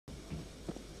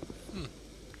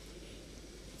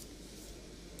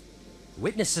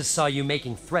Witnesses saw you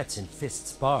making threats in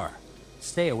Fist's bar.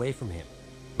 Stay away from him.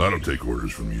 I don't take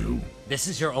orders from you. This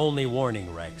is your only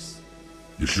warning, Rex.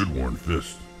 You should warn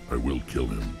Fist. I will kill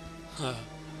him.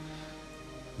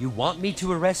 You want me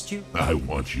to arrest you? I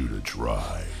want you to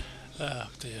try. Oh,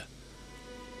 dear.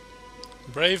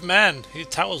 Brave man. He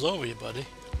towers over you, buddy.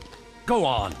 Go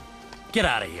on. Get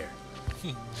out of here.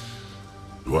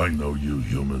 Do I know you,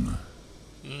 human?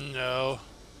 No.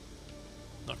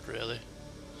 Not really.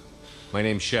 My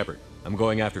name's Shepard. I'm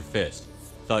going after Fist.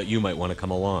 Thought you might want to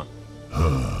come along.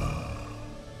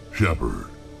 Shepard.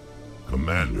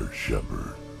 Commander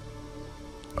Shepard.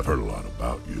 I've heard a lot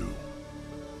about you.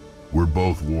 We're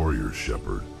both warriors,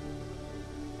 Shepard.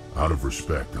 Out of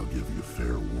respect, I'll give you a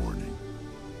fair warning.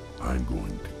 I'm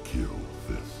going to kill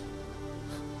Fist.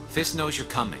 Fist knows you're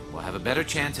coming. We'll have a better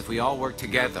chance if we all work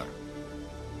together.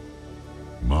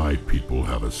 My people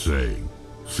have a saying.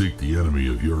 Seek the enemy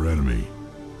of your enemy,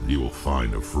 and you will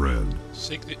find a friend.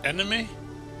 Seek the enemy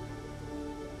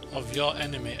of your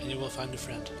enemy, and you will find a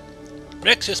friend.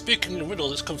 Rex, you're speaking in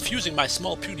riddles. It's confusing my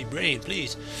small, puny brain,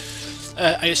 please.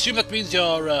 I assume that means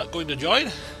you're going to join?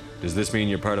 Does this mean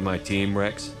you're part of my team,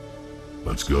 Rex?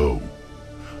 Let's go.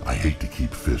 I hate to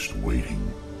keep Fist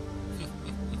waiting.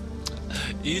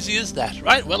 Easy as that.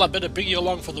 Right, well, I better bring you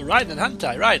along for the ride then, hadn't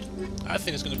I? Right. I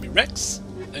think it's going to be Rex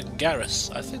and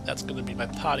Garrus. I think that's going to be my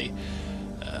party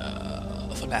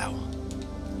for now.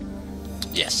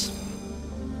 Yes.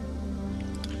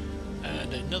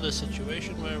 And another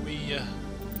situation where we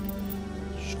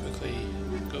just quickly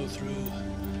go through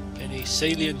any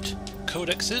salient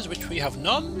codexes, which we have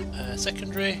none.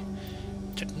 Secondary,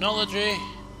 technology,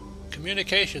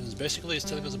 communications. Basically, it's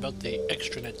telling us about the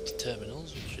extranet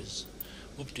terminals, which is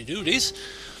whoop-de-doodies.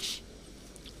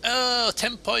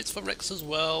 10 points for Rex as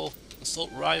well.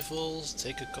 Assault rifles,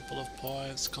 take a couple of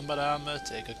points. Combat armor,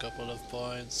 take a couple of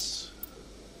points.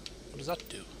 What does that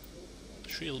do?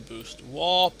 Shield boost.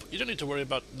 Warp. You don't need to worry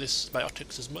about this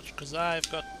biotics as much, because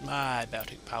I've got my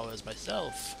biotic powers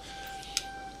myself.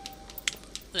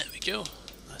 There we go.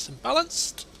 Nice and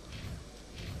balanced.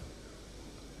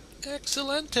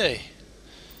 Excellente.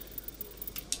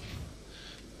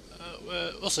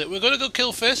 We'll see. We're going to go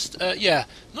kill Fist. Yeah,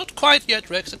 not quite yet,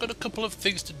 Rex. I've got a couple of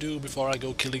things to do before I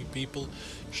go killing people.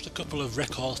 Just a couple of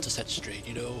records to set straight,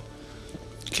 you know.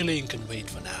 Killing can wait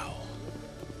for now.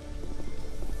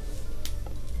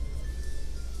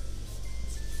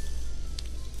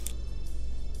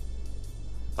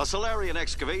 A Solarian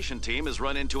excavation team has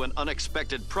run into an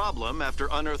unexpected problem after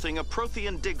unearthing a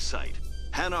Prothean dig site.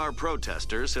 Hanar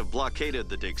protesters have blockaded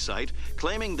the dig site,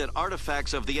 claiming that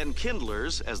artifacts of the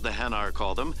Enkindlers, as the Hanar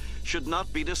call them, should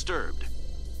not be disturbed.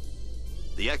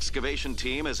 The excavation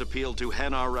team has appealed to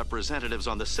Hanar representatives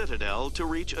on the Citadel to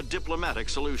reach a diplomatic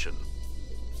solution.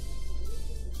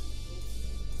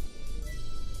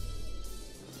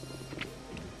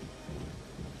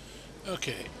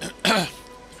 Okay.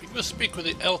 We'll speak with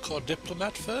the Elcor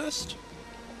diplomat first.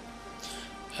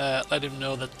 Let him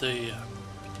know that the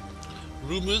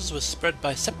rumors were spread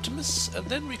by Septimus, and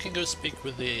then we can go speak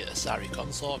with the Asari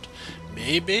consort.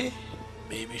 Maybe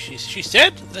she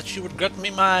said that she would grant me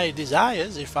my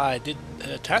desires if I did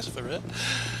her task for her.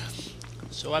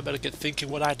 So I better get thinking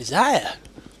what I desire.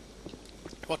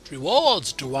 What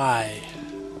rewards do I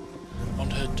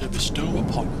want her to bestow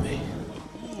upon me?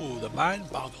 Ooh, the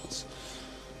mind boggles.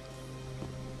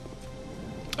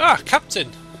 Ah,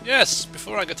 Captain! Yes,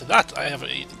 before I get to that, I have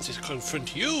to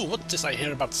confront you. What is I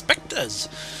hear about specters?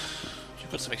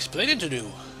 You've got some explaining to do.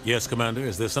 Yes, Commander.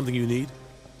 Is there something you need?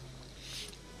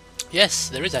 Yes,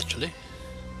 there is actually.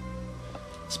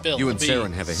 Spill. You and the Saren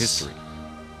beans. have a history.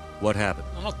 What happened?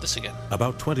 No, not this again.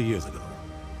 About 20 years ago,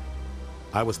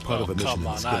 I was part of a mission come in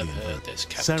on, Skillian. I've heard this,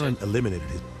 Captain. Saren eliminated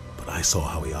him, but I saw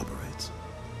how he operates.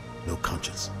 No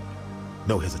conscience,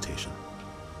 no hesitation.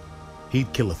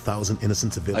 He'd kill 1,000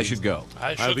 innocent civilians. I should go.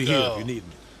 I'll be here if you need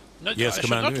me. No, Yes, I should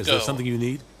Commander. not Is go. there something you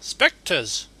need?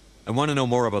 Spectres. I want to know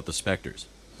more about the Spectres.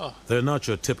 Oh, They're not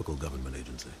your typical government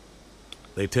agency.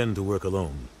 They tend to work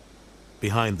alone,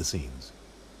 behind the scenes.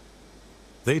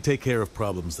 They take care of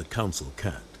problems the Council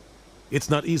can't. It's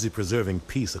not easy preserving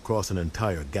peace across an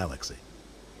entire galaxy.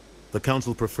 The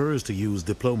Council prefers to use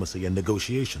diplomacy and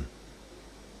negotiation.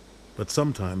 But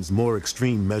sometimes more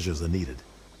extreme measures are needed.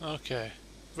 okay.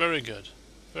 Very good.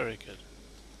 Very good.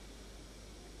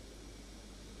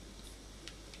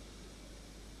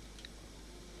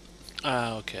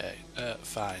 Okay.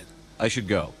 Fine. I should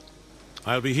go.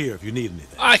 I'll be here if you need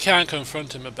anything. I can't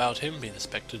confront him about him being a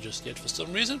Spectre just yet for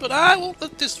some reason, but I won't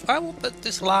let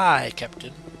this lie,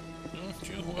 Captain. Don't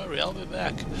you worry, I'll be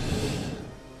back.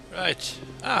 Right.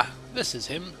 Ah, this is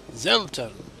him.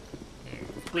 Zelton.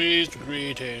 pleased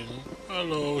greeting.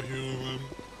 Hello, human.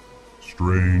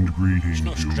 Strange greeting,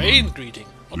 No, human. strange greeting.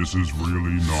 What? This is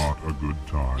really not a good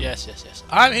time. Yes, yes, yes.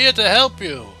 I'm here to help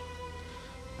you.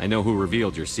 I know who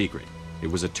revealed your secret. It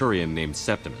was a Turian named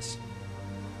Septimus.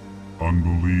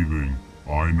 Unbelieving,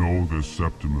 I know this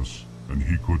Septimus, and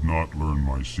he could not learn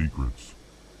my secrets.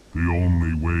 The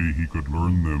only way he could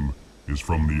learn them is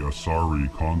from the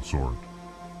Asari Consort.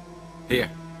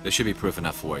 Here, this should be proof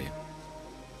enough for you.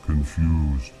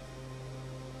 Confused.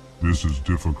 This is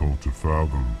difficult to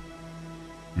fathom.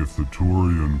 If the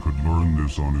Turian could learn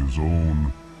this on his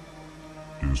own,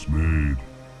 dismayed,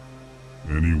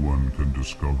 anyone can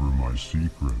discover my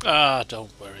secret. Ah,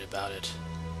 don't worry about it.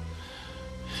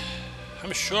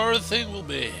 I'm sure the thing will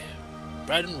be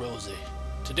bright and rosy.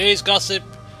 Today's gossip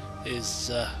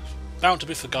is bound to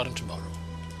be forgotten tomorrow.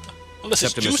 Unless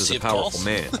it's Septimus juicy, is a of powerful course.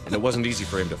 man, and it wasn't easy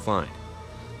for him to find.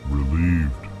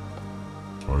 Relieved.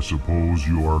 I suppose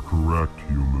you are correct,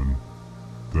 human.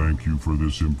 Thank you for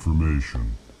this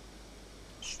information.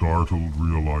 Startled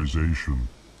realization.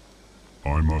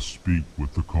 I must speak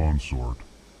with the consort.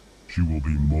 She will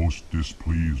be most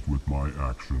displeased with my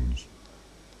actions.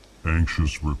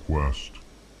 Anxious request.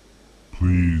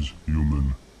 Please,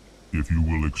 human, if you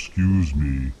will excuse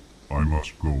me, I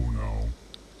must go now.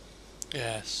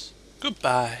 Yes.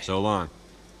 Goodbye. So long.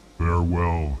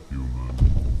 Farewell, human.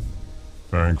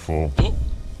 Thankful. Oh,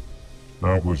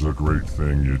 That was a great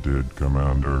thing you did,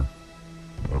 Commander.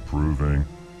 Approving.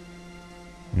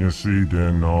 You see,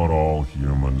 Din, not all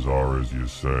humans are as you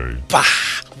say. bah!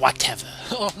 Whatever.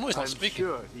 Oh, no, he's not I'm speaking.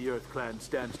 sure the Earth Clan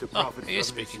stands to Oh, profit he is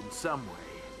from this speaking. in some way.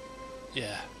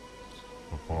 Yeah.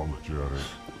 Apologetic.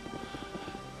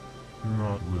 Do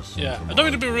not listen Yeah. to I my don't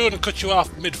mean to be rude and cut you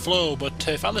off mid-flow, but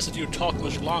if I listen to you talk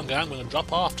much longer, I'm going to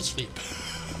drop off to sleep.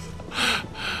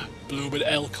 Blooming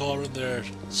Elcor and their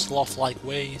sloth-like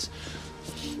ways.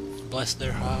 Bless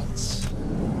their hearts.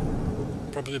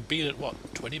 Probably beat at, what,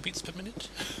 20 beats per minute?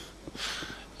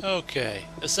 Okay.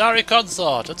 Asari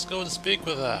Consort, let's go and speak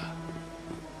with her.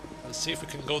 Let's see if we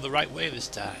can go the right way this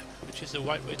time. Which is the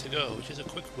right way to go, which is a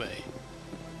quick way.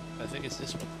 I think it's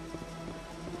this one.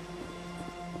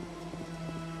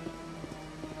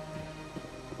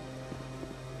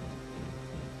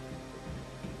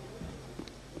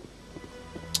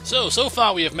 So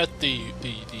far we have met the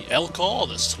Elcor,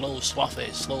 the slow,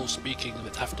 swathy, slow-speaking,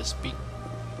 that have to speak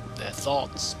their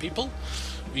thoughts people.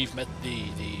 We've met the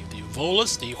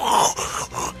Volus, the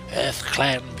Earth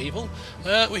Clan people.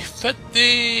 We've met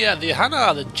the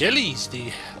Hana, the Jellies,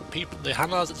 the people, the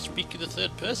Hanas that speak in the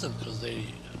third person, because they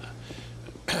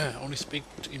only speak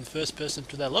in first person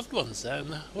to their loved ones.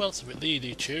 And who else?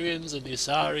 The Turians and the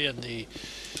Asari and the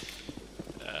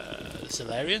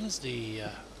Solarians, the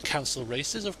council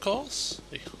races, of course.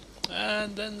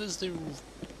 And then there's the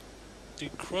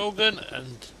Krogan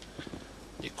and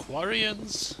the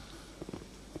Quarians.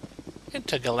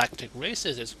 Intergalactic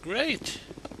races, it's great.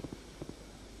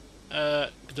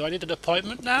 Do I need an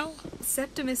appointment now?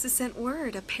 Septimus has sent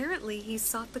word. Apparently, he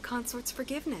sought the consort's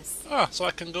forgiveness. Ah, so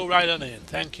I can go right on in.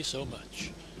 Thank you so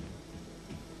much.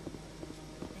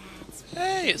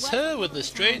 Hey, it's her with the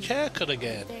strange haircut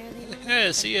again.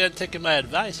 Yeah, see, you ain't taking my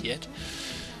advice yet.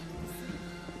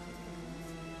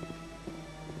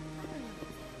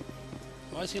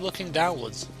 Why is he looking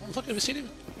downwards? Look, have you seen him?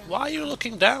 Why are you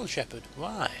looking down, Shepard?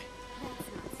 Why?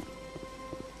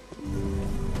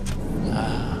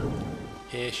 Ah,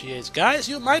 here she is. Guys,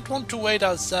 you might want to wait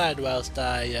outside whilst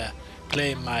I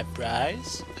claim my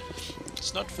prize.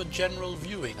 It's not for general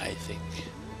viewing, I think.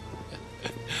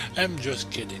 I'm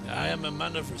just kidding. I am a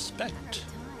man of respect.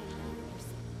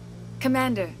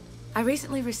 Commander, I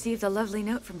recently received a lovely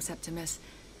note from Septimus.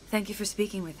 Thank you for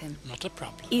speaking with him. Not a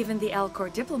problem. Even the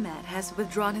Elcor diplomat has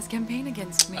withdrawn his campaign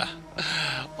against me.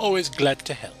 Always glad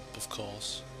to help, of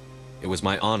course. It was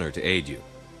my honor to aid you.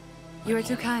 You are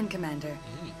too kind, Commander.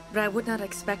 But I would not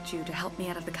expect you to help me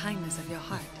out of the kindness of your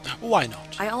heart. Why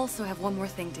not? I also have one more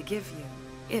thing to give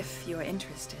you, if you are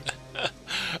interested.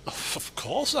 Of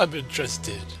course I'm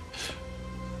interested.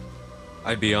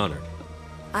 I'd be honored.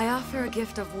 I offer a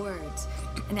gift of words,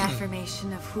 an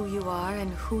affirmation of who you are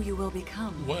and who you will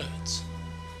become. Words?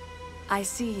 I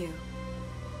see you.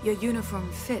 Your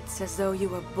uniform fits as though you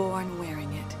were born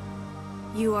wearing it.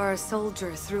 You are a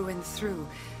soldier through and through,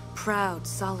 proud,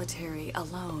 solitary,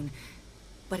 alone,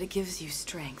 but it gives you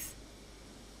strength.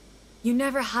 You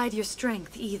never hide your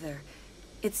strength either.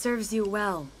 It serves you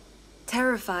well,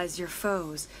 terrifies your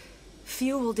foes.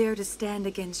 Few will dare to stand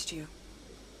against you.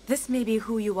 This may be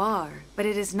who you are, but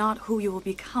it is not who you will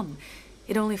become.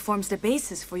 It only forms the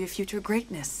basis for your future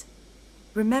greatness.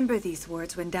 Remember these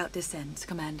words when doubt descends,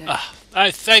 Commander. Ah,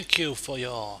 I thank you for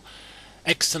your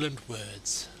excellent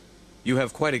words. You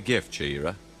have quite a gift,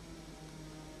 Shaira.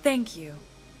 Thank you.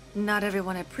 Not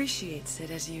everyone appreciates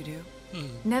it as you do.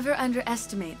 Never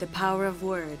underestimate the power of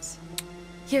words.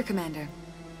 Here, Commander.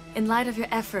 In light of your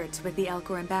efforts with the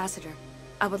Elcor ambassador,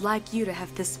 I would like you to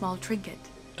have this small trinket.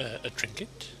 A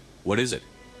trinket? What is it?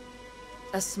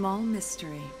 A small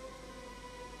mystery.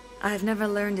 I have never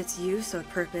learned its use or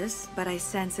purpose, but I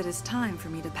sense it is time for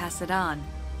me to pass it on.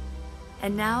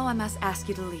 And now I must ask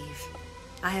you to leave.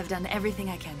 I have done everything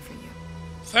I can for you.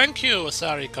 Thank you,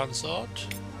 Asari Consort,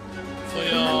 for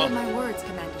your Remember my words,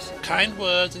 Commander Shepard. kind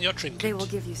words and your trinket. They will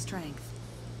give you strength.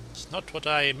 It's not what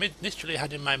I initially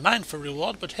had in my mind for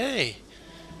reward, but hey,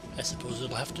 I suppose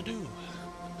it'll have to do.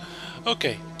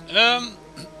 Okay,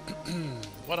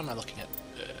 what am I looking at?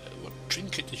 What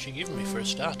trinket did she give me for a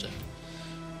starter?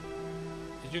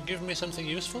 Did you give me something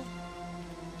useful?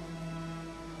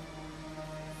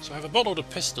 So I have a boatload of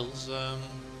pistols.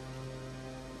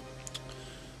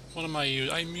 What am I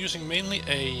using? I'm using mainly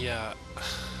a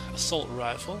assault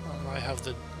rifle, and I have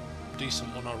the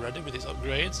decent one already with these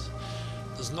upgrades.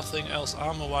 There's nothing else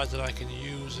armor-wise that I can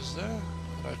use, is there?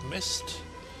 That I've missed.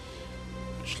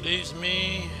 Which leaves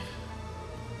me...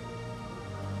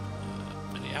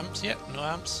 any amps yet? No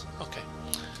amps? Okay.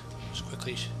 Just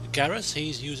quickly... Garrus,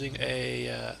 he's using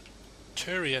a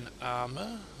Turian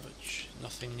armor, which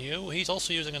nothing new. He's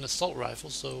also using an assault rifle,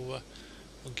 so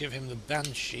we'll give him the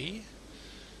Banshee.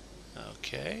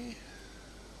 Okay.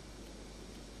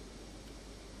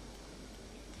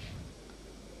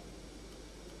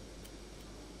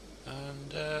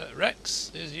 And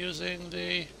Rex is using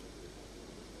the...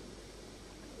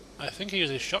 I think he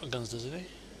uses shotguns, doesn't he?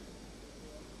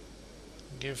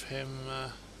 Give him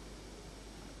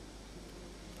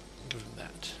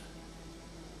that.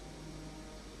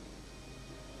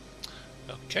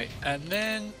 Okay, and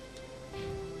then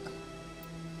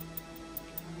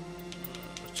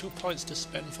 2 points to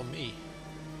spend for me.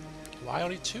 Why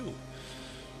only 2?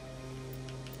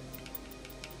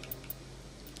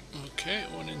 Okay,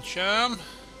 1 in charm.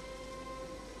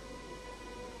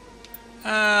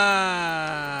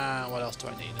 What else do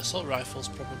I need? Assault rifles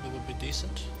probably would be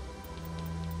decent.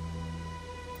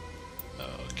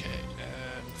 Okay,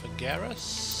 and for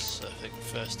Garrus, I think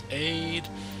first aid,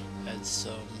 and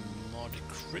some more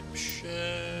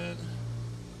decryption.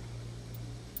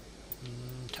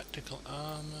 Tactical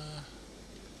armor,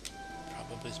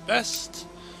 probably is best.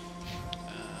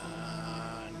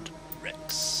 And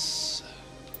Rex.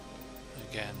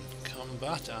 Again,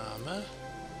 combat armor.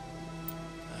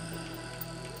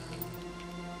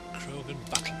 Krogan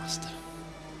Battlemaster.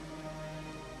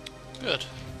 Good.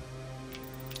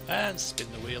 And spin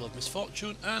the wheel of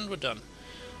misfortune, and we're done.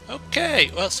 Okay,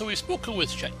 well, so we've spoken with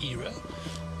Shaira.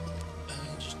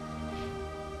 Just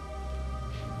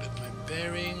get my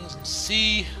bearings and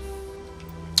see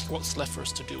what's left for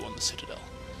us to do on the Citadel.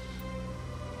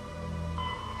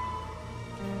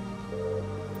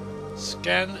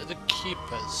 Scan the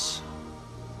Keepers.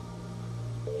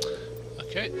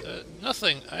 Okay,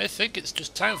 nothing. I think it's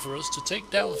just time for us to take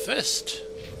down Fist.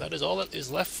 That is all that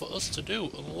is left for us to do.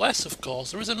 Unless, of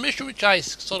course, there is a mission which I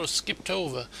sort of skipped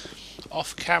over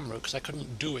off camera because I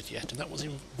couldn't do it yet, and that was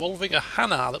involving a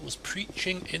Hanar that was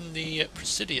preaching in the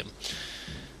Presidium.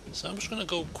 So I'm just going to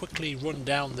go quickly run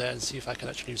down there and see if I can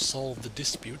actually solve the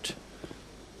dispute.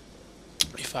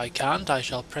 If I can't, I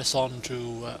shall press on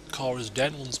to Cora's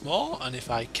Den once more, and if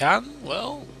I can,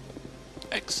 well,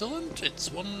 excellent.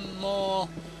 It's one more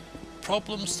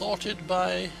problem sorted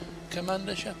by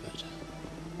Commander Shepard.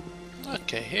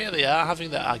 Okay, here they are having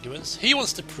their arguments. He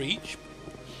wants to preach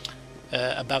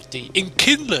about the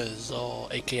Enkindlers, or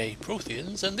aka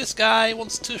Protheans, and this guy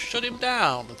wants to shut him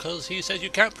down because he says you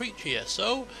can't preach here.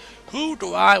 So, who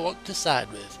do I want to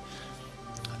side with?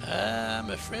 I'm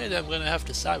afraid I'm going to have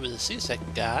to side with the C-Sec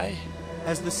guy.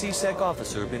 Has the C-Sec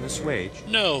officer been assuaged?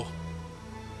 No.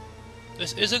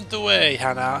 This isn't the way,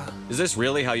 Hannah. Is this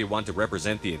really how you want to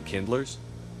represent the Enkindlers?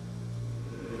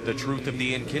 The truth of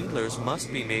the Enkindlers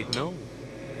must be made known.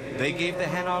 They gave the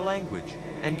Hanar language,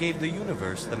 and gave the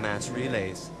universe the mass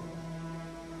relays.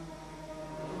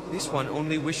 This one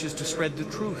only wishes to spread the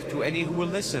truth to any who will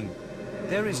listen.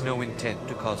 There is no intent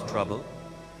to cause trouble.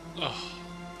 Oh.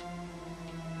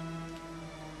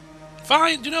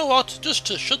 Fine, you know what? Just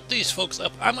to shut these folks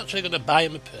up, I'm actually going to buy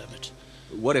him a permit.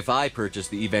 What if I purchase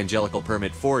the evangelical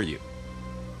permit for you?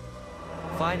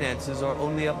 Finances are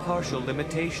only a partial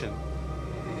limitation.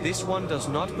 This one does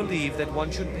not believe that one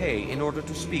should pay in order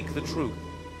to speak the truth.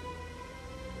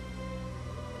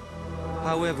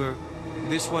 However,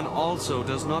 This one also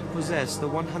does not possess the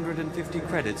 150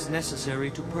 credits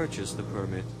necessary to purchase the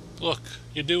permit. Look,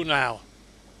 you do now.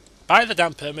 Buy the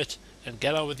damn permit and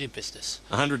get on with your business.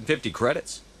 150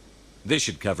 credits? This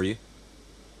should cover you.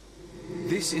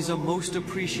 This is a most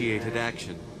appreciated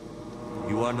action.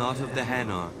 You are not of the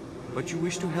Hanar, but you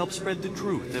wish to help spread the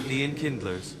truth of the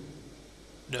Enkindlers.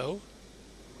 No,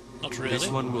 not really. This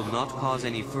one will not cause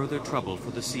any further trouble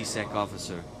for the CSEC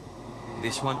officer.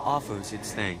 This one offers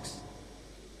its thanks.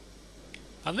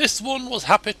 And this one was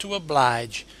happy to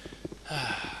oblige.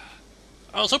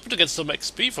 I was hoping to get some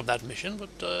XP from that mission, but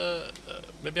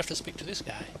maybe I have to speak to this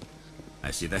guy. I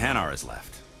see the Hanar has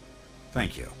left.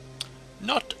 Thank you.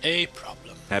 Not a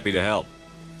problem. Happy to help.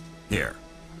 Here,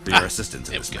 for your assistance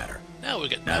in this matter. Now we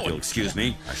get. Now, if you'll excuse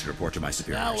me, I should report to my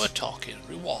superiors. Now we're talking.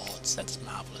 Rewards. That's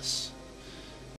marvelous.